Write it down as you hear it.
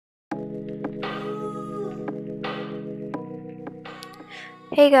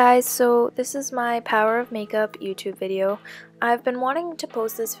Hey guys, so this is my Power of Makeup YouTube video. I've been wanting to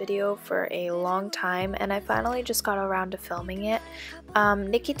post this video for a long time and I finally just got around to filming it.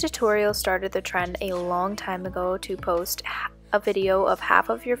 Nikki Tutorial started the trend a long time ago to post a video of half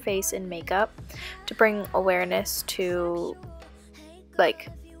of your face in makeup to bring awareness to like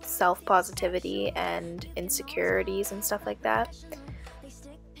self-positivity and insecurities and stuff like that.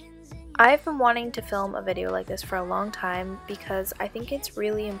 I've been wanting to film a video like this for a long time because I think it's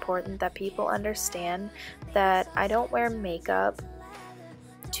really important that people understand that I don't wear makeup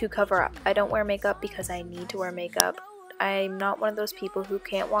to cover up. I don't wear makeup because I need to wear makeup. I'm not one of those people who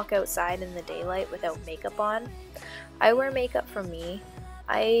can't walk outside in the daylight without makeup on. I wear makeup for me.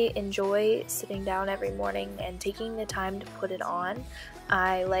 I enjoy sitting down every morning and taking the time to put it on.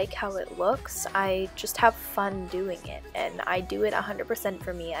 I like how it looks. I just have fun doing it, and I do it 100%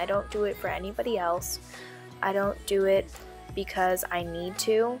 for me. I don't do it for anybody else. I don't do it because I need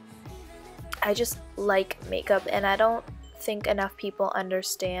to. I just like makeup, and I don't think enough people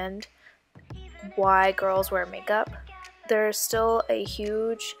understand why girls wear makeup. There's still a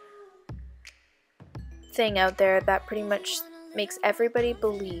huge thing out there that pretty much makes everybody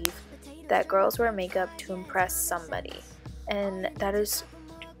believe that girls wear makeup to impress somebody, and that is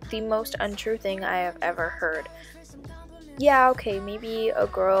the most untrue thing I have ever heard. Yeah, okay, maybe a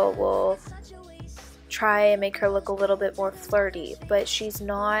girl will try and make her look a little bit more flirty, but she's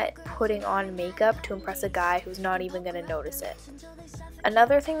not putting on makeup to impress a guy who's not even going to notice it.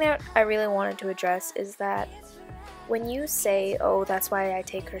 Another thing that I really wanted to address is that when you say, oh, that's why I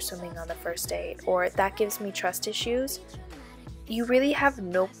take her swimming on the first date, or that gives me trust issues, you really have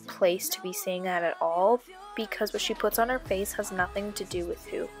no place to be saying that at all, because what she puts on her face has nothing to do with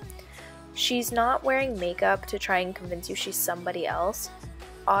who. She's not wearing makeup to try and convince you she's somebody else.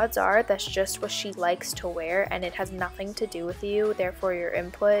 Odds are that's just what she likes to wear and it has nothing to do with you, therefore your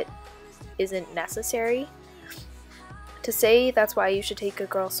input isn't necessary. To say that's why you should take a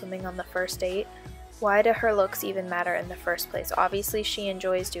girl swimming on the first date, why do her looks even matter in the first place? Obviously she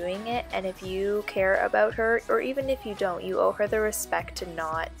enjoys doing it, and if you care about her, or even if you don't, you owe her the respect to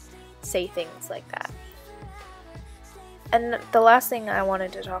not say things like that. And the last thing I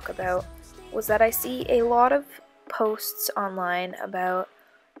wanted to talk about was that I see a lot of posts online about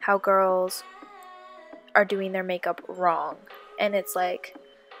how girls are doing their makeup wrong, and it's like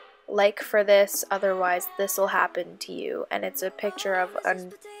for this, otherwise this will happen to you, and it's a picture of a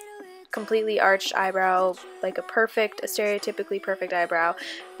completely arched eyebrow, like a stereotypically perfect eyebrow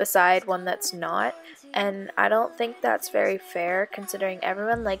beside one that's not. And I don't think that's very fair, considering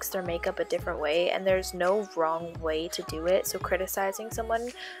everyone likes their makeup a different way and there's no wrong way to do it, so criticizing someone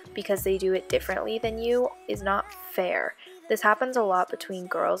because they do it differently than you is not fair. This happens a lot between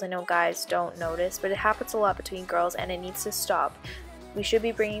girls. I know guys don't notice, but it happens a lot between girls and it needs to stop. We should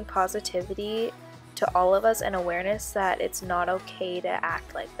be bringing positivity to all of us and awareness that it's not okay to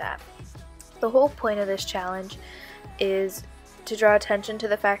act like that. The whole point of this challenge is to draw attention to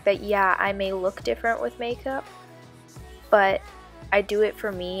the fact that, yeah, I may look different with makeup, but I do it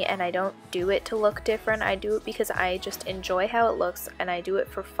for me and I don't do it to look different. I do it because I just enjoy how it looks and I do it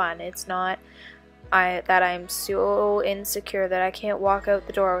for fun. It's not that I'm so insecure that I can't walk out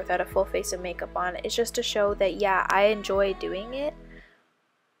the door without a full face of makeup on. It's just to show that, yeah, I enjoy doing it,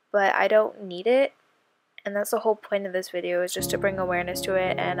 but I don't need it. And that's the whole point of this video, is just to bring awareness to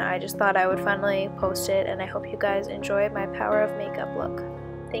it, and I just thought I would finally post it, and I hope you guys enjoy my Power of Makeup look.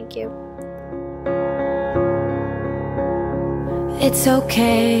 Thank you. It's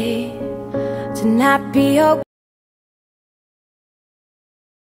okay to not be okay.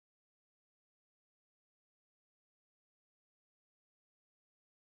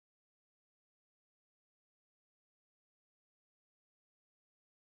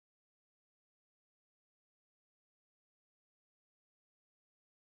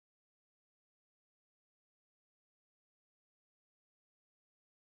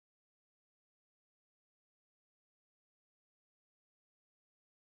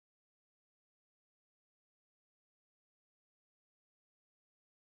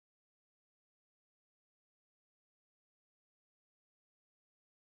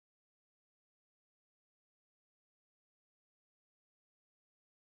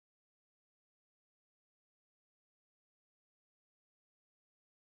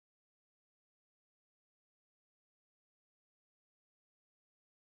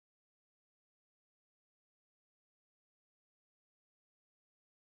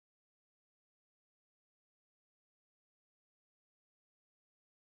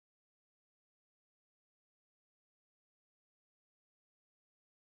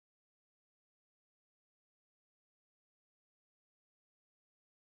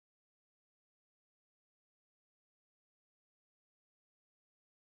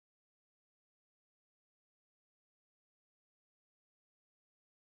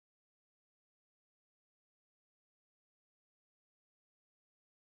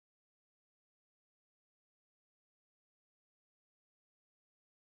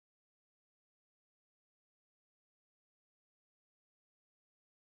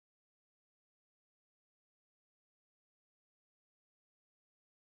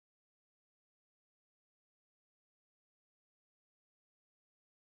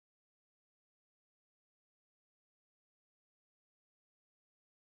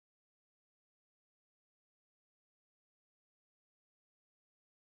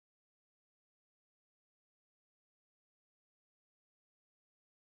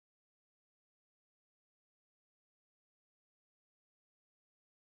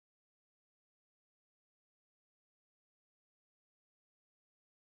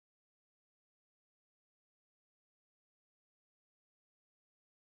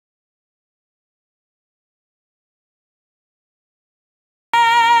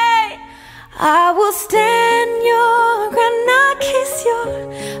 I will stand your ground, not kiss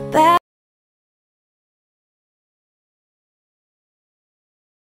your back.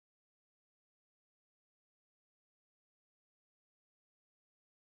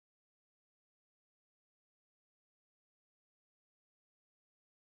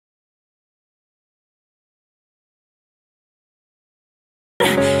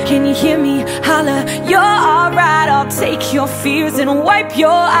 Can you hear me holler? You're alright. I'll take your fears and wipe your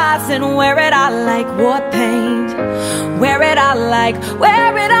eyes and wear it out like war paint. Wear it out like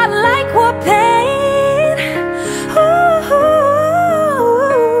war paint. Ooh,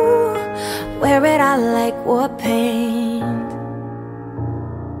 wear it out like war paint.